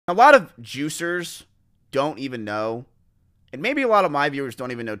a lot of juicers don't even know, and maybe a lot of my viewers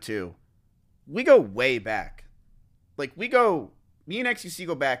don't even know too. We go way back. Like, me and XUC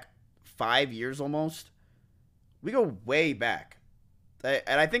go back 5 years almost. We go way back.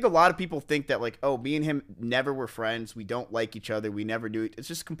 And I think a lot of people think that, like, oh, me and him never were friends. We don't like each other. We never do it. It's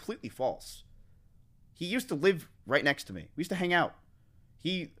just completely false. He used to live right next to me. We used to hang out.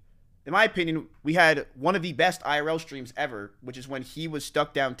 In my opinion, we had one of the best IRL streams ever, which is when he was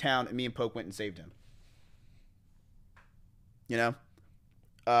stuck downtown and me and Poke went and saved him. You know?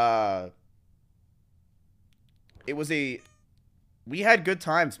 We had good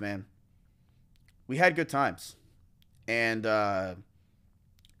times, man. We had good times. And at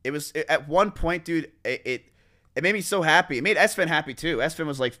one point, dude, it made me so happy. It made Esfin happy too. Esfin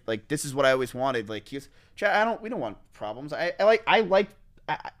was like, this is what I always wanted. Like, we don't want problems.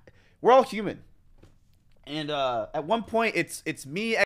 We're all human. And at one point, it's me,